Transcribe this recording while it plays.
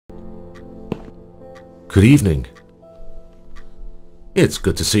Good evening. It's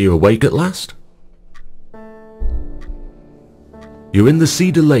good to see you awake at last. You're in the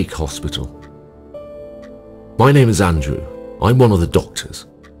Cedar Lake Hospital. My name is Andrew. I'm one of the doctors.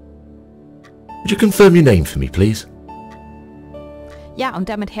 Would you confirm your name for me, please? Ja, und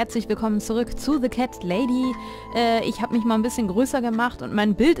damit herzlich willkommen zurück zu The Cat Lady. Ich habe mich mal ein bisschen größer gemacht und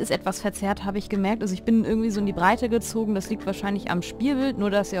mein Bild ist etwas verzerrt, habe ich gemerkt. Also ich bin irgendwie so in die Breite gezogen. Das liegt wahrscheinlich am Spielbild,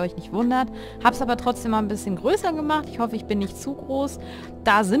 nur dass ihr euch nicht wundert. Habe es aber trotzdem mal ein bisschen größer gemacht. Ich hoffe, ich bin nicht zu groß.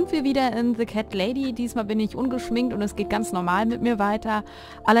 Da sind wir wieder in The Cat Lady. Diesmal bin ich ungeschminkt und es geht ganz normal mit mir weiter.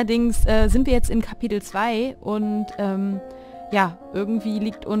 Allerdings sind wir jetzt in Kapitel 2 und ja, irgendwie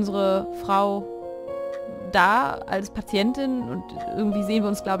liegt unsere Frau da als Patientin und irgendwie sehen wir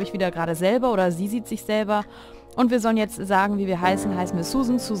uns, glaube ich, wieder gerade selber oder sie sieht sich selber und wir sollen jetzt sagen, wie wir heißen. Heißen wir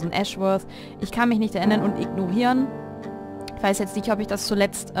Susan Ashworth. Ich kann mich nicht erinnern und ignorieren. Ich weiß jetzt nicht, ob ich das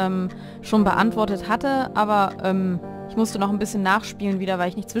zuletzt schon beantwortet hatte, aber ich musste noch ein bisschen nachspielen wieder, weil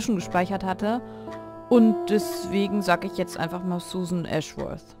ich nicht zwischengespeichert hatte und deswegen sage ich jetzt einfach mal Susan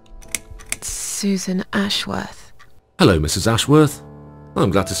Ashworth. Susan Ashworth. Hello, Mrs. Ashworth.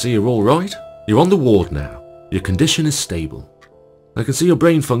 I'm glad to see you're all right. You're on the ward now. Your condition is stable. I can see your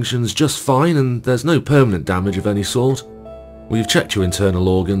brain functions just fine and there's no permanent damage of any sort. We've checked your internal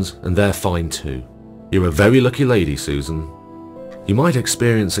organs and they're fine too. You're a very lucky lady, Susan. You might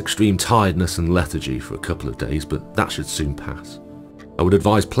experience extreme tiredness and lethargy for a couple of days, but that should soon pass. I would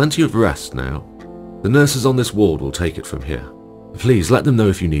advise plenty of rest now. The nurses on this ward will take it from here. Please let them know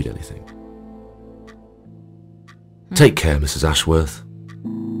if you need anything. Take care, Mrs. Ashworth.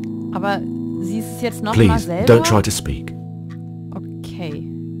 Aber sie ist es jetzt noch mal Please, selber? don't try to speak. Okay.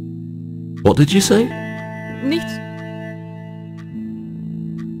 What did you say? Nichts.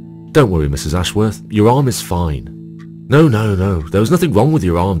 Don't worry, Mrs. Ashworth. Your arm is fine. No. There was nothing wrong with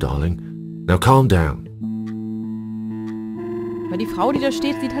your arm, darling. Now calm down. Weil die Frau, die da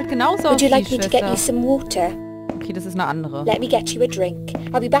steht, sieht halt genauso aus Would you wie like die me to get you Schwester. some water? Okay, das ist eine andere. Let me get you a drink.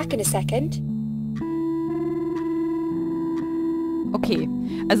 I'll be back in a second. Okay,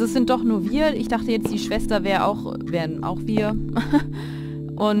 also es sind doch nur wir. Ich dachte jetzt, die Schwester wären auch wir.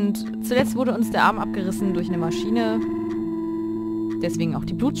 Und zuletzt wurde uns der Arm abgerissen durch eine Maschine. Deswegen auch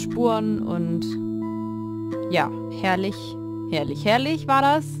die Blutspuren und ja, herrlich war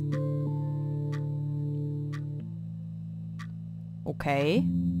das. Okay.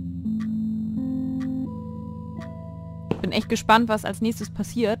 Bin echt gespannt, was als nächstes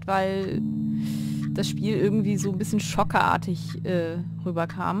passiert, weil das Spiel irgendwie so ein bisschen schockerartig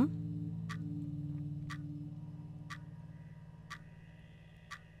rüberkam.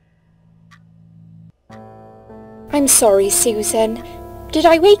 I'm sorry, Susan. Did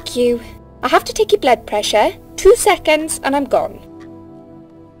I wake you? I have to take your blood pressure. 2 seconds and I'm gone.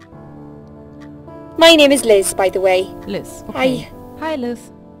 My name is Liz, by the way. Liz, okay. Hi,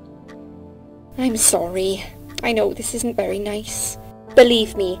 Liz. I'm sorry. I know this isn't very nice.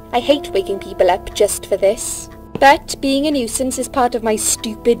 Believe me, I hate waking people up just for this. But being a nuisance is part of my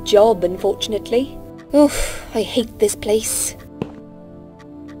stupid job, unfortunately. Oof, I hate this place.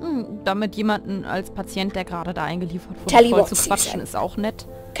 Damit jemanden als Patient, der gerade da eingeliefert Tell wurde, you voll what, zu quatschen, Susan. ist auch nett.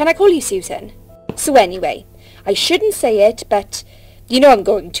 Can I call you Susan? So anyway, I shouldn't say it, but you know I'm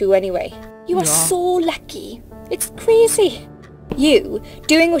going to anyway. You are Yeah. so lucky. It's crazy. You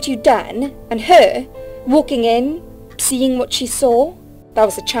doing what you'd done, and her walking in, seeing what she saw. That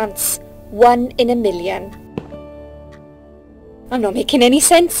was a chance. 1 in a million. I'm not making any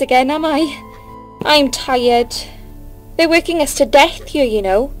sense again, am I? I'm tired. They're working us to death here, you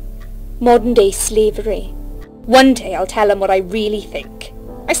know. Modern day slavery. One day I'll tell them what I really think.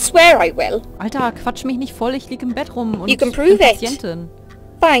 I swear I will. Alter, quatsch mich nicht voll, ich lieg im Bett rum und You can ich prove bin it. Patientin.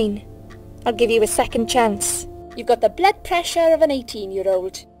 Fine. I'll give you a second chance. You've got the blood pressure of an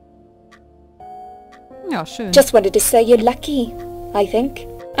 18-year-old. Ja, schön. Just wanted to say you're lucky, I think.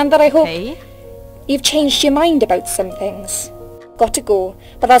 And that I hope Okay. you've changed your mind about some things. Got to go,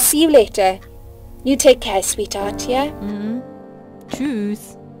 but I'll see you later. You take care, sweetheart, yeah?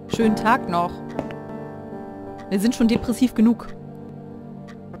 Tschüss. Schönen Tag noch. Wir sind schon depressiv genug.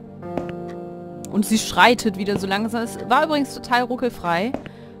 Und sie schreitet wieder so langsam. Es war übrigens total ruckelfrei,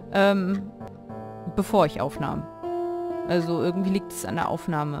 bevor ich aufnahm. Also irgendwie liegt es an der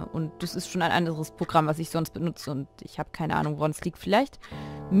Aufnahme. Und das ist schon ein anderes Programm, was ich sonst benutze. Und ich habe keine Ahnung, woran es liegt. Vielleicht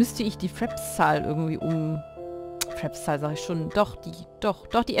müsste ich die Fraps-Zahl irgendwie Fraps-Zahl sage ich schon. Doch,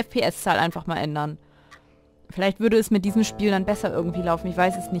 die FPS-Zahl einfach mal ändern. Vielleicht würde es mit diesem Spiel dann besser irgendwie laufen. Ich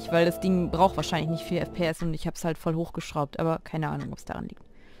weiß es nicht, weil das Ding braucht wahrscheinlich nicht viel FPS und ich habe es halt voll hochgeschraubt. Aber keine Ahnung, ob es daran liegt.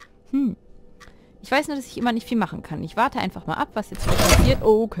 Ich weiß nur, dass ich immer nicht viel machen kann. Ich warte einfach mal ab, was jetzt passiert.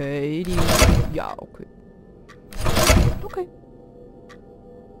 Okay, ja, okay. Okay.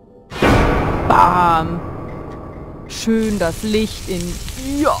 Bam. Schön das Licht in...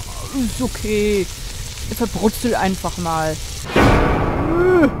 Ja, ist okay. Verbrutzel einfach mal.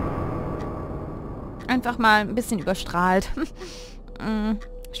 Einfach mal ein bisschen überstrahlt.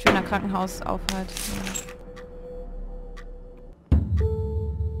 Schöner Krankenhausaufhalt.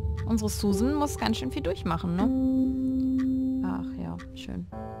 Unsere Susan muss ganz schön viel durchmachen, ne? Ach ja, schön.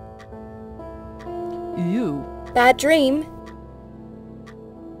 Ew. Bad dream.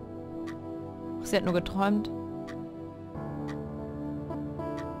 Sie hat nur geträumt.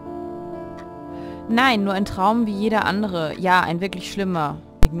 Nein, nur ein Traum wie jeder andere. Ja, ein wirklich schlimmer.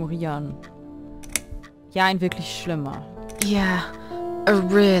 Ignorieren. Ja, ein wirklich schlimmer. Yeah, a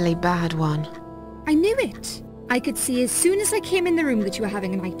really bad one. I knew it. I could see as soon as I came in the room that you were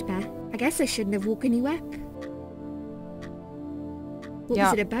having a nightmare. I guess I shouldn't have woken you up. What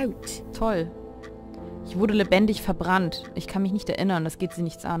Ja. was it about? Toll. Ich wurde lebendig verbrannt. Ich kann mich nicht erinnern, das geht sie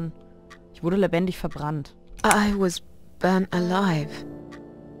nichts an. Ich wurde lebendig verbrannt. I was burnt alive.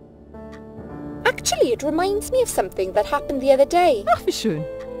 Actually, it reminds me of something that happened the other day. Ach, wie schön.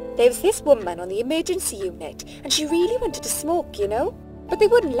 There was this woman on the emergency unit, and she really wanted to smoke, you know? But they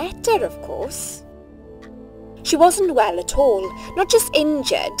wouldn't let her, of course. She wasn't well at all, not just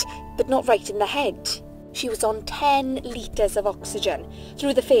injured, but not right in the head. She was on 10 litres of oxygen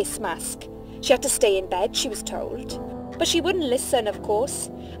through the face mask. She had to stay in bed, she was told. But she wouldn't listen, of course,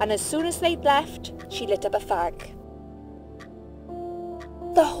 and as soon as they'd left, she lit up a fag.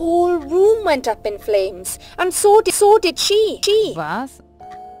 The whole room went up in flames, and so did she. Was?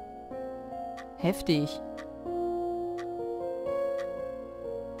 Heftig.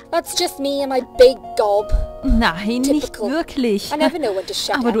 That's just me and my big gob. Nein, nicht Typical. wirklich. I never know when to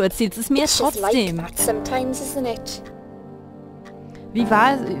shut Aber up. du erzählst es mir It's just like trotzdem. that sometimes, isn't it? Wie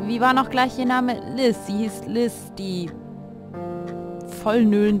war noch gleich ihr Name? Liz. Sie hieß Liz, die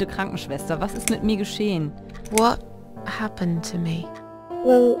vollnöhlende Krankenschwester. Was ist mit mir geschehen? What happened to me?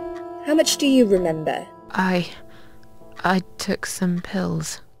 Well, how much do you remember? I took some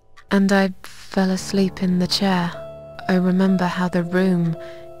pills and I fell asleep in the chair. I remember how the room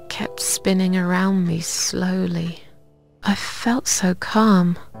kept spinning around me slowly. I felt so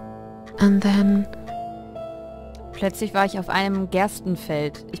calm. And then... Plötzlich war ich auf einem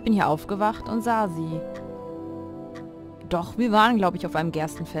Gerstenfeld. Ich bin hier aufgewacht und sah sie. Doch, wir waren, glaube ich, auf einem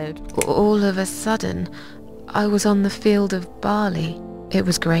Gerstenfeld. all of a sudden, I was on the field of barley. It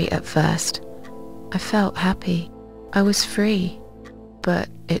was great at first. I felt happy. I was free. But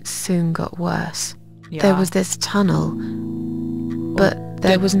it soon got worse. Ja. There was this tunnel, but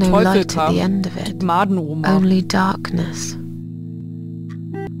there was no Teufel light at kam. the end of Die it. Gnadenoma. Only darkness.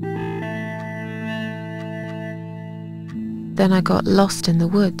 Then I got lost in the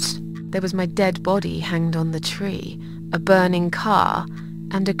woods. There was my dead body hanged on the tree, a burning car,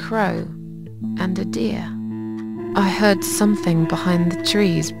 and a crow, and a deer. I heard something behind the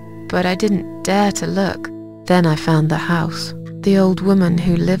trees, but I didn't dare to look. Then I found the house. The old woman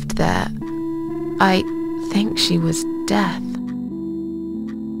who lived there. I think she was Death.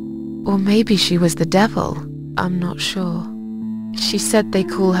 Or maybe she was the devil. I'm not sure. She said they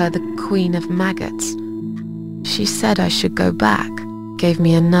call her the Queen of Maggots. She said I should go back, gave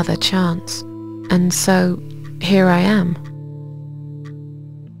me another chance. And so, here I am.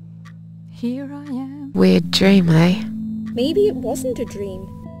 Here I am. Weird dream, eh? Maybe it wasn't a dream.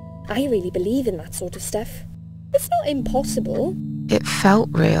 I really believe in that sort of stuff. It's not impossible. It felt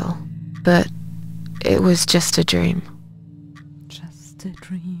real, but it was just a dream. Just a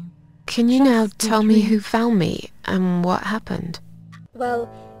dream. Can you now Just a tell me dream. who found me and what happened? Well,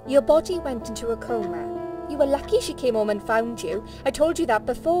 your body went into a coma. You were lucky she came home and found you. I told you that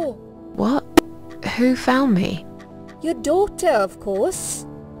before. What? Who found me? Your daughter, of course.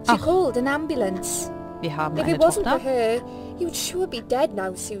 She Ach. called an ambulance. Wir haben If eine it wasn't Tochter. for her, you would sure be dead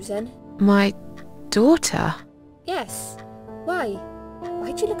now, Susan. My daughter? Yes. Why?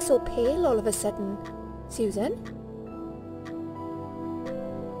 Why'd you look so pale all of a sudden? Susan?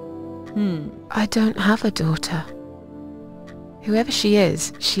 I don't have a daughter. Whoever she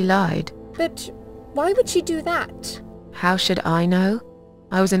is, she lied. But why would she do that? How should I know?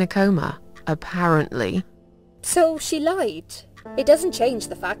 I was in a coma, apparently. So she lied. It doesn't change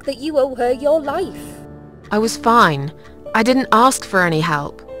the fact that you owe her your life. I was fine. I didn't ask for any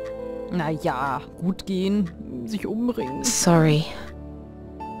help. Naja, gut gehen, sich umbringen. Sorry.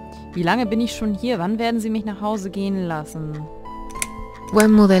 Wie lange bin ich schon hier? Wann werden sie mich nach Hause gehen lassen?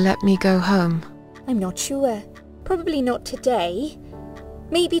 When will they let me go home? I'm not sure. Probably not today.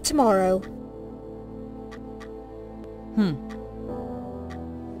 Maybe tomorrow.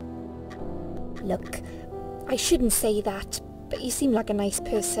 Look, I shouldn't say that, but you seem like a nice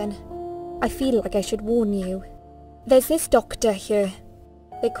person. I feel like I should warn you. There's this doctor here.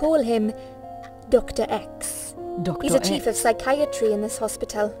 They call him Dr. X. Dr. He's a chief of psychiatry in this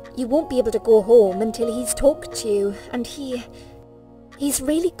hospital. You won't be able to go home until he's talked to you, and he's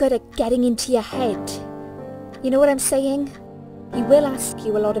really good at getting into your head. You know what I'm saying? He will ask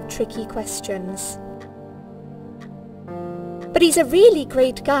you a lot of tricky questions. But he's a really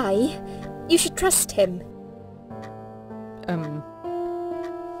great guy. You should trust him.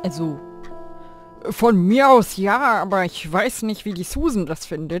 Also, von mir aus ja, aber ich weiß nicht, wie die Susan das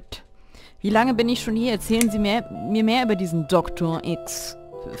findet. Wie lange bin ich schon hier? Erzählen Sie mir mehr über diesen Dr.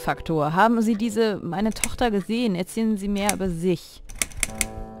 X-Faktor. Haben Sie meine Tochter gesehen? Erzählen Sie mehr über sich.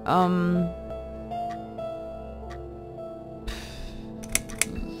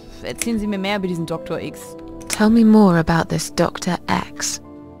 Erzählen Sie mir mehr über diesen Dr. X. Tell me more about this Dr. X.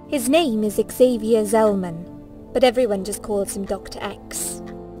 His name is Xavier Zellman, but everyone just calls him Dr. X.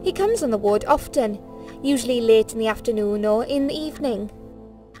 He comes on the ward often, usually late in the afternoon or in the evening.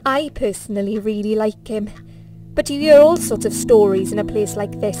 I personally really like him, but you hear all sorts of stories in a place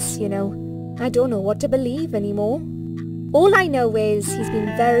like this, you know. I don't know what to believe anymore. All I know is he's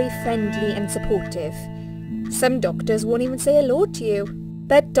been very friendly and supportive. Some doctors won't even say hello to you,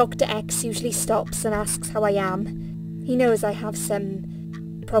 but Dr. X usually stops and asks how I am. He knows I have some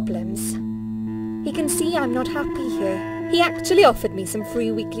problems. He can see I'm not happy here. He actually offered me some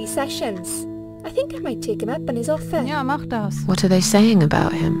free weekly sessions. I think I might take him up on his offer. Ja, mach das. What are they saying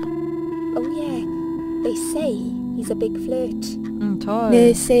about him? Oh yeah, they say he's a big flirt. Toll.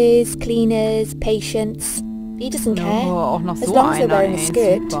 Nurses, cleaners, patients. He doesn't care. Oh, auch noch as so long as they're einer, wearing a ey,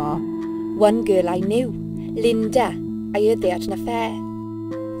 skirt. super. One girl I knew, Linda. I heard they had an affair.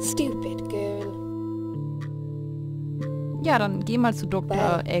 Stupid girl. Ja, dann geh mal zu Dr.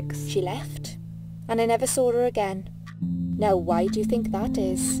 Well, X. she left, and I never saw her again. Now why do you think that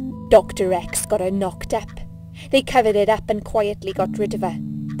is? Dr. X got her knocked up. They covered it up and quietly got rid of her.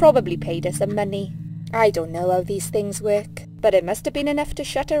 Probably paid her some money. I don't know how these things work, but it must have been enough to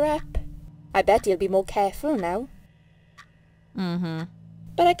shut her up. I bet he'll be more careful now.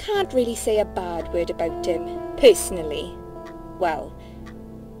 But I can't really say a bad word about him, personally. Well,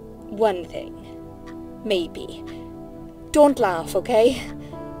 one thing. Maybe. Don't laugh, okay?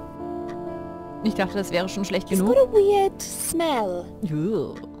 Ich dachte, das wäre schon schlecht He's genug. got a weird smell.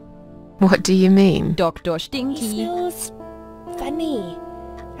 Ugh. What do you mean? Dr. He Stinky. smells funny.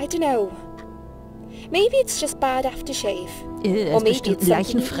 I don't know. Maybe it's just bad aftershave. Er Or ist maybe bestimmt it's something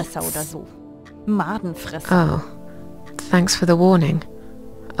he Leichenfresser eats. oder so. Madenfresser. Oh, thanks for the warning.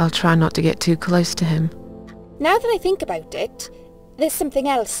 I'll try not to get too close to him. Now that I think about it, there's something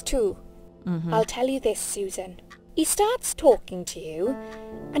else too. I'll tell you this, Susan. He starts talking to you,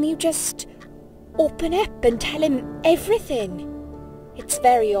 and you just open up and tell him everything. It's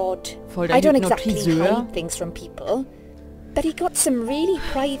very odd. Voll der I don't exactly Hypnotiseur. hide things from people, but he got some really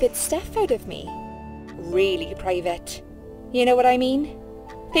private stuff out of me. Really private. You know what I mean?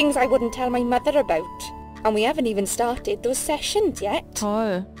 Things I wouldn't tell my mother about. And we haven't even started those sessions yet.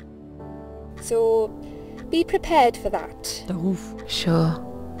 Toll. So, be prepared for that. Der Ruf. Sure,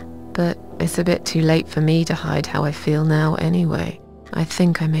 but it's a bit too late for me to hide how I feel now anyway. I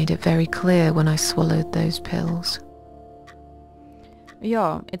think I made it very clear when I swallowed those pills.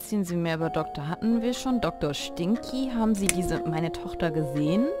 Ja, erzählen Sie mehr über Doktor. Hatten wir schon Dr. Stinky? Haben Sie meine Tochter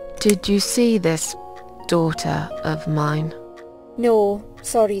gesehen? Did you see this daughter of mine? No,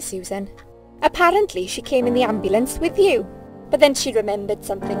 sorry, Susan. Apparently she came in the ambulance with you, but then she remembered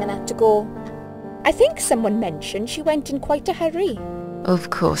something and had to go. I think someone mentioned she went in quite a hurry.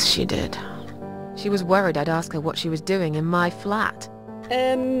 Of course she did. She was worried I'd ask her what she was doing in my flat.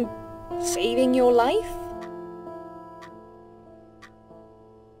 Saving your life?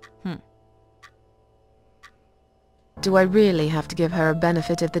 Do I really have to give her a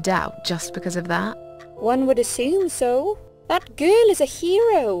benefit of the doubt just because of that? One would assume so. That girl is a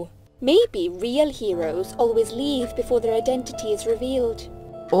hero. Maybe real heroes always leave before their identity is revealed.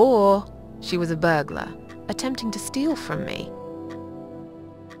 Or she was a burglar, attempting to steal from me.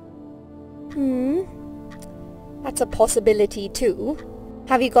 That's a possibility too.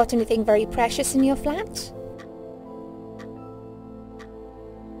 Have you got anything very precious in your flat?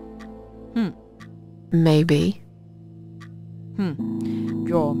 Maybe.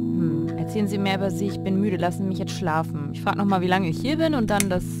 Ja, erzählen Sie mehr über Sie. Ich bin müde, lassen Sie mich jetzt schlafen. Ich frage nochmal, wie lange ich hier bin und dann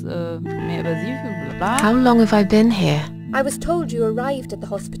das mehr über Sie. Blablabla. How long have I been here? I was told you arrived at the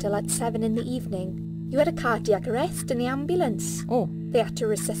hospital at 7 in the evening. You had a cardiac arrest in the ambulance. Oh, They had to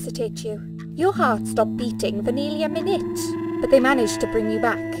resuscitate you. Your heart stopped beating for nearly a minute, but they managed to bring you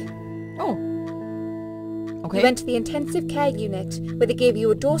back. oh. Okay. You went to the intensive care unit, where they gave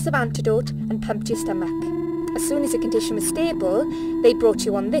you a dose of antidote and pumped your stomach. As soon as your condition was stable, they brought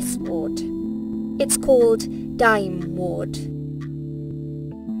you on this ward. It's called Dime Ward.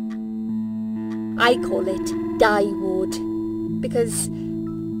 I call it Die Ward, because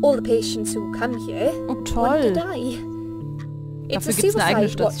all the patients who come here want to toll. die. It's Dafür a gibt's eine eigene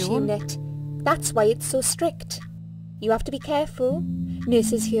suicide watch Station. unit. That's why it's so strict. You have to be careful.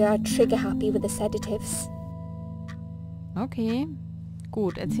 Nurses here are trigger happy with the sedatives. Okay.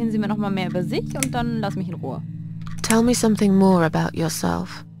 Gut, erzählen Sie mir noch mal mehr über sich und dann lass mich in Ruhe. Tell me something more about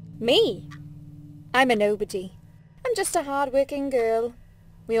yourself. Me? I'm a nobody. I'm just a hard-working girl.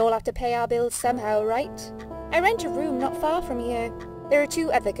 We all have to pay our bills somehow, right? I rent a room not far from here. There are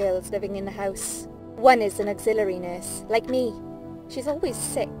 2 other girls living in the house. One is an auxiliary nurse, like me. She's always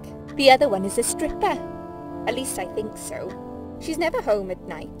sick. The other one is a stripper. At least I think so. She's never home at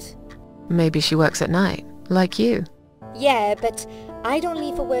night. Maybe she works at night, like you. Yeah, but I don't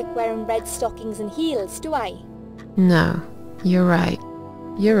leave for work wearing red stockings and heels, do I? No, you're right.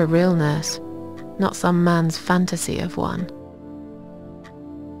 You're a real nurse, not some man's fantasy of one.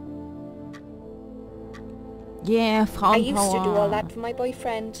 Yeah, I used to do all Frauenpower. that for my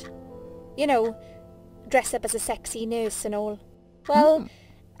boyfriend. You know, dress up as a sexy nurse and all. Well,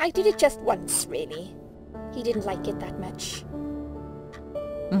 I did it just once, really. He didn't like it that much.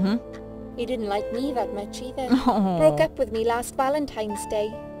 Mhm. He didn't like me that much either. Oh. Broke up with me last Valentine's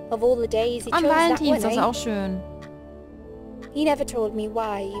Day. Of all the days, he An chose that Valentin, one, das ist eh? auch schön. He never told me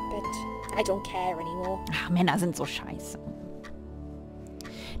why, but I don't care anymore. Ach, Männer sind so scheiße.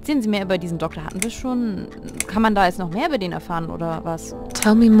 Erzählen Sie mir über diesen Doktor. Hatten wir schon... Kann man da jetzt noch mehr über den erfahren, oder was?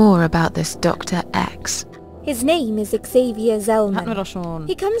 Tell me more about this Dr. X. His name is Xavier Hatten wir Zellman. doch schon.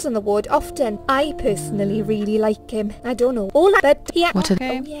 He comes on the ward often. I personally really like him. I don't know all that, but he... What are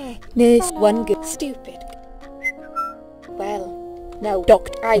Okay. Oh yeah, nurse one good stupid. Well, no,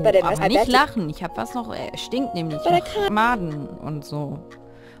 doctor, I better... Aber I nicht better... lachen. Ich hab was noch... stinkt nämlich. But I Nach can't- Maden und so.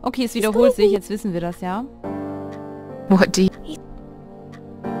 Okay, es wiederholt sich. Jetzt wissen wir das, ja? What do you...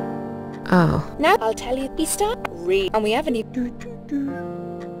 Oh, Now I'll tell you. He started read, and we haven't even...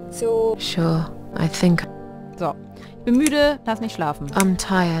 So... sure. I think So. Ich bin müde. Lass mich schlafen. I'm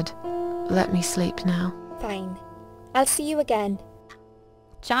tired. Let me sleep now. Fine. I'll see you again.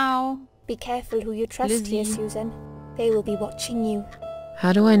 Ciao. Be careful who you trust here, Lizzie. Susan. They will be watching you.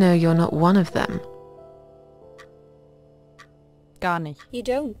 How do I know you're not one of them? Gar nicht. You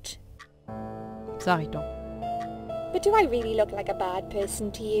don't. Sag ich doch. But do I really look like a bad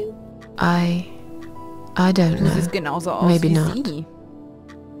person to you? I don't Du know. siehst genauso aus Maybe wie not. sie.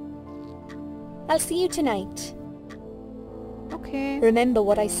 I'll see you tonight. Okay. Remember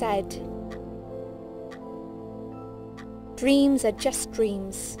what I said. Dreams are just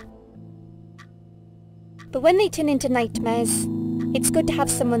dreams. But when they turn into nightmares, it's good to have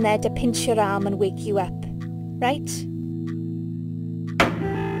someone there to pinch your arm and wake you up. Right?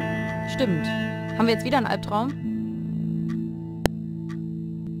 Stimmt. Haben wir jetzt wieder einen Albtraum?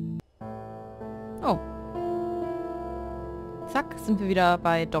 Oh. Zack, sind wir wieder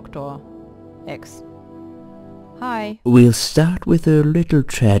bei Dr. X. Hi. We'll start with a little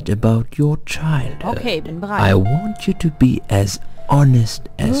chat about your childhood. Okay, bin I bereit. want you to be as honest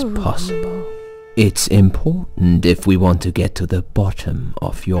as possible. It's important if we want to get to the bottom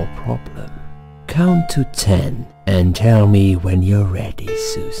of your problem. Count to 10 and tell me when you're ready,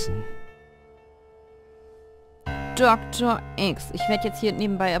 Susan. Dr. X. Ich werde jetzt hier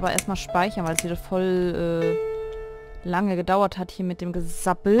nebenbei aber erstmal speichern, weil es wieder voll lange gedauert hat hier mit dem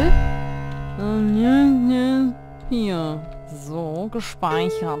Gesappel. Hier. So,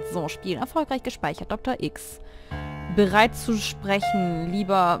 gespeichert. So, Spiel erfolgreich gespeichert. Dr. X. Bereit zu sprechen.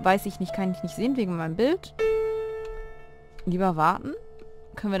 Lieber, weiß ich nicht, kann ich nicht sehen wegen meinem Bild. Lieber warten.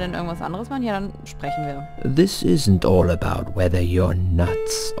 Können wir denn irgendwas anderes machen? Ja, dann sprechen wir. This isn't all about whether you're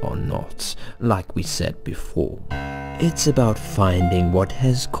nuts or not, like we said before. It's about finding what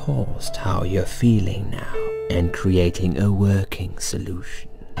has caused how you're feeling now and creating a working solution.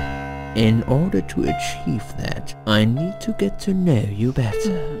 In order to achieve that, I need to get to know you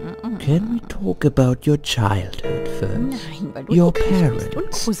better. Can we talk about your childhood first? Nein, weil du Your eklig bist. parents.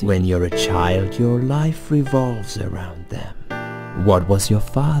 Ungruselig. When you're a child, your life revolves around them. What was your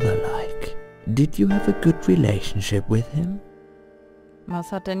father like? Did you have a good relationship with him?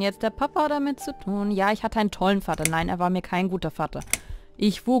 Was hat denn jetzt der Papa damit zu tun? Ja, ich hatte einen tollen Vater. Nein, er war mir kein guter Vater.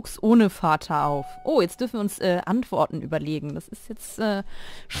 Ich wuchs ohne Vater auf. Oh, jetzt dürfen wir uns Antworten überlegen. Das ist jetzt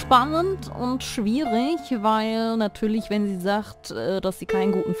spannend und schwierig, weil natürlich, wenn sie sagt, dass sie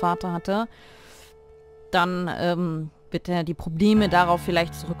keinen guten Vater hatte, dann wird er die Probleme darauf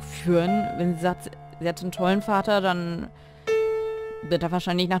vielleicht zurückführen. Wenn sie sagt, sie hatte einen tollen Vater, dann wird er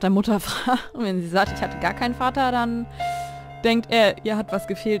wahrscheinlich nach der Mutter fragen. Und wenn sie sagt, ich hatte gar keinen Vater, dann denkt er, ihr hat was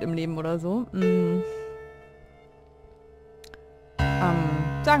gefehlt im Leben oder so.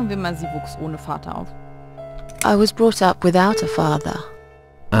 Sagen wir mal, sie wuchs ohne Vater auf. I was brought up without a father.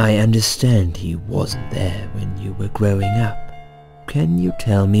 I understand he wasn't there when you were growing up. Can you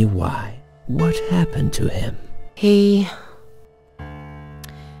tell me why? What happened to him?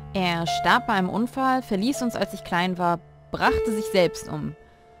 Er starb bei einem Unfall, verließ uns, als ich klein war, brachte sich selbst um.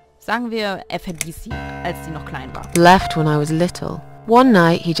 Sagen wir, er verließ sie, als sie noch klein war. Left when I was little. One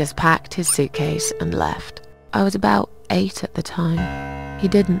night he just packed his suitcase and left. I was about 8 at the time. He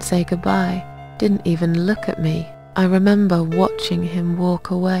didn't say goodbye, didn't even look at me. I remember watching him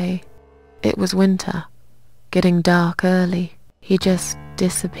walk away. It was winter, getting dark early. He just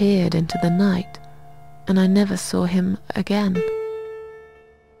disappeared into the night, and I never saw him again.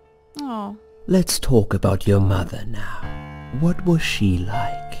 Oh. Let's talk about your mother now. What was she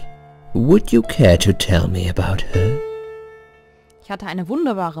like? Would you care to tell me about her? Ich hatte eine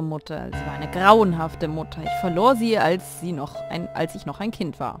wunderbare Mutter. Sie war eine grauenhafte Mutter. Ich verlor sie, als ich noch ein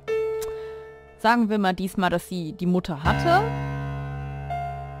Kind war. Sagen wir mal diesmal, dass sie die Mutter hatte.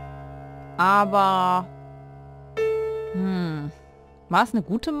 Aber... war es eine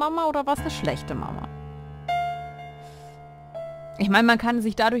gute Mama oder war es eine schlechte Mama? Ich meine, man kann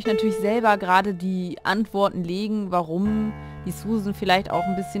sich dadurch natürlich selber gerade die Antworten legen, warum die Susan vielleicht auch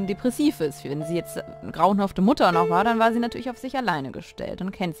ein bisschen depressiv ist. Wenn sie jetzt eine grauenhafte Mutter noch war, dann war sie natürlich auf sich alleine gestellt.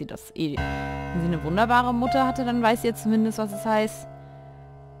 Dann kennt sie das eh. Wenn sie eine wunderbare Mutter hatte, dann weiß sie jetzt zumindest, was es heißt,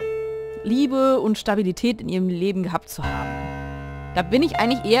 Liebe und Stabilität in ihrem Leben gehabt zu haben. Da bin ich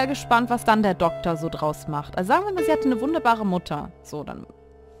eigentlich eher gespannt, was dann der Doktor so draus macht. Also sagen wir mal, sie hatte eine wunderbare Mutter. So, dann...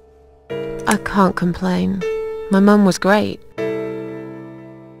 I can't complain. My mum was great.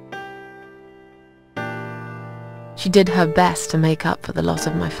 She did her best to make up for the loss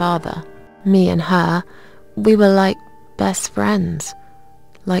of my father. Me and her, we were like best friends,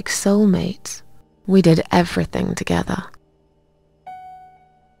 like soulmates. We did everything together.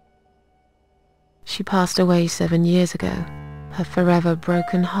 She passed away 7 years ago. Her forever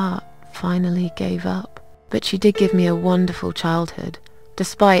broken heart finally gave up. But she did give me a wonderful childhood,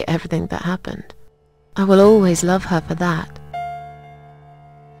 despite everything that happened. I will always love her for that.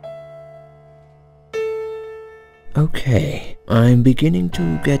 Okay, I'm beginning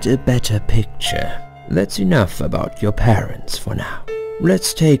to get a better picture. That's enough about your parents for now.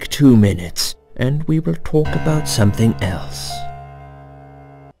 Let's take 2 minutes and we will talk about something else.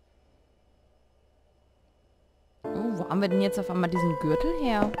 Oh, wo haben wir denn jetzt auf einmal diesen Gürtel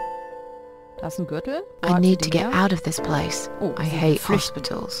her? Da ist ein Gürtel. I need to get out of this place. Oh, I hate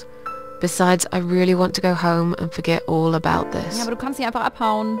hospitals. Besides, I really want to go home and forget all about Ja, this. aber du kannst nicht einfach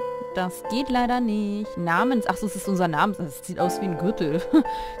abhauen. Das geht leider nicht. Ach so, es ist unser Name. Das sieht aus wie ein Gürtel.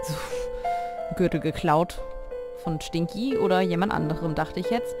 So, ein Gürtel geklaut von Stinky oder jemand anderem, dachte ich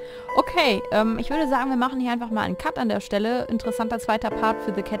jetzt. Okay, ich würde sagen, wir machen hier einfach mal einen Cut an der Stelle. Interessanter zweiter Part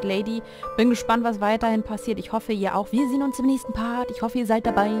für The Cat Lady. Bin gespannt, was weiterhin passiert. Ich hoffe, ihr auch. Wir sehen uns im nächsten Part. Ich hoffe, ihr seid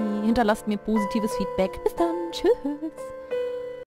dabei. Hinterlasst mir positives Feedback. Bis dann. Tschüss.